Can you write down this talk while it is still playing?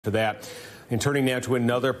For that. And turning now to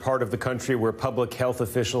another part of the country where public health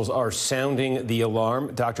officials are sounding the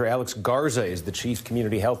alarm. Dr. Alex Garza is the Chief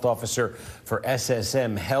Community Health Officer for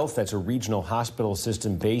SSM Health. That's a regional hospital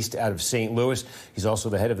system based out of St. Louis. He's also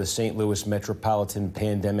the head of the St. Louis Metropolitan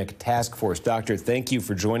Pandemic Task Force. Doctor, thank you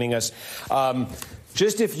for joining us.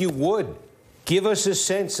 Just if you would, give us a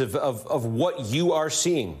sense of what you are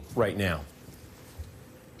seeing right now.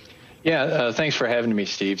 Yeah, thanks for having me,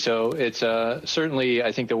 Steve. So it's certainly,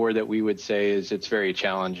 I think the word that we would say is it's very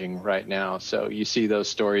challenging right now. So you see those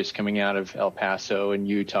stories coming out of El Paso and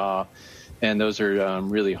Utah, and those are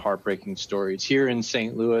really heartbreaking stories. Here in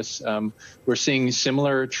St. Louis, we're seeing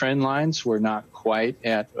similar trend lines. We're not quite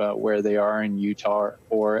at where they are in Utah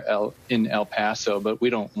or in El Paso, but we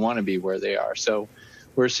don't want to be where they are. So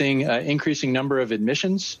we're seeing an increasing number of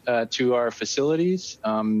admissions to our facilities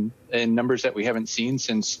and numbers that we haven't seen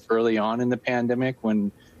since early on in the pandemic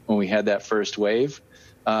when we had that first wave.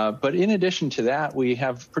 But in addition to that, we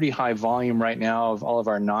have pretty high volume right now of all of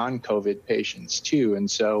our non-COVID patients too.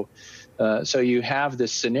 And so you have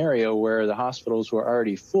this scenario where the hospitals were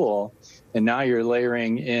already full, and now you're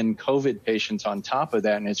layering in COVID patients on top of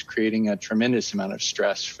that, and it's creating a tremendous amount of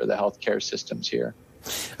stress for the healthcare systems here.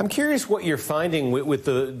 I'm curious what you're finding with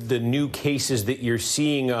the new cases that you're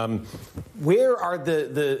seeing. Where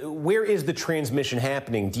is the transmission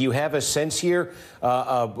happening? Do you have a sense here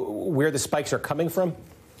where the spikes are coming from?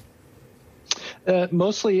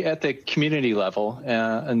 Mostly at the community level,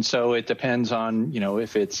 and so it depends on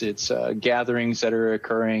if it's gatherings that are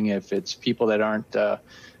occurring, if it's people that aren't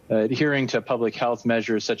adhering to public health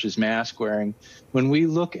measures such as mask wearing. When we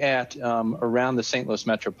look at around the St. Louis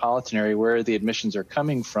metropolitan area where the admissions are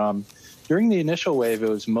coming from, during the initial wave, it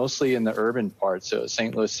was mostly in the urban parts, so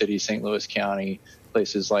St. Louis City, St. Louis County,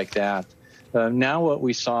 places like that. Now what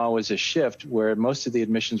we saw was a shift where most of the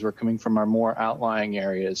admissions were coming from our more outlying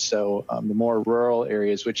areas, so the more rural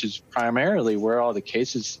areas, which is primarily where all the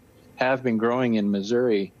cases have been growing in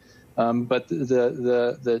Missouri. But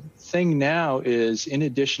the thing now is, in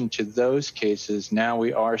addition to those cases, now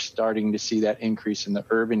we are starting to see that increase in the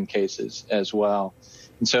urban cases as well.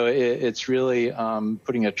 And so it's really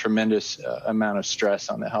putting a tremendous amount of stress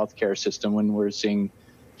on the healthcare system when we're seeing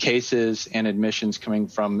cases and admissions coming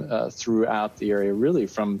from throughout the area, really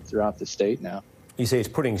from throughout the state now. You say it's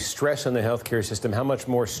putting stress on the healthcare system. How much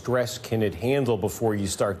more stress can it handle before you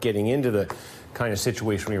start getting into the kind of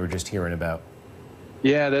situation we were just hearing about?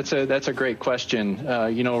 Yeah, that's a great question.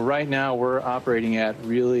 Right now we're operating at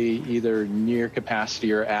really either near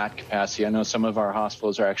capacity or at capacity. I know some of our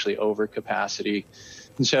hospitals are actually over capacity.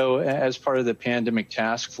 And so as part of the pandemic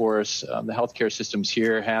task force, the healthcare systems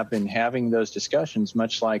here have been having those discussions,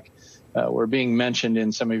 much like were being mentioned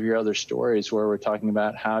in some of your other stories where we're talking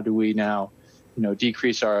about how do we now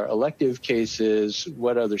decrease our elective cases,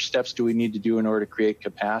 what other steps do we need to do in order to create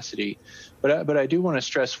capacity. But I do want to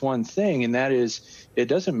stress one thing, and that is it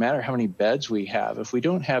doesn't matter how many beds we have. If we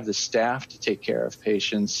don't have the staff to take care of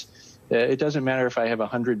patients, it doesn't matter if I have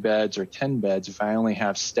 100 beds or 10 beds if I only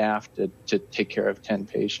have staff to take care of 10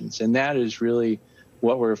 patients. And that is really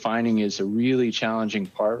what we're finding is a really challenging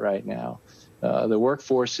part right now. The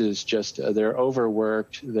workforce is just, they're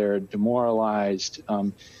overworked, they're demoralized.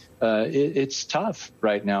 It's tough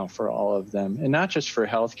right now for all of them, and not just for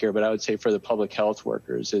healthcare, but I would say for the public health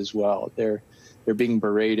workers as well. They're being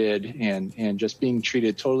berated and just being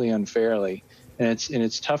treated totally unfairly, and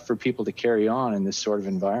it's tough for people to carry on in this sort of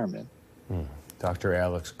environment. Dr.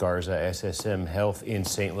 Alex Garza, SSM Health in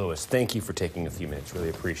St. Louis. Thank you for taking a few minutes. Really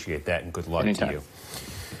appreciate that, and good luck Anytime. to you.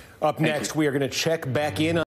 Up next, we are going to check back in on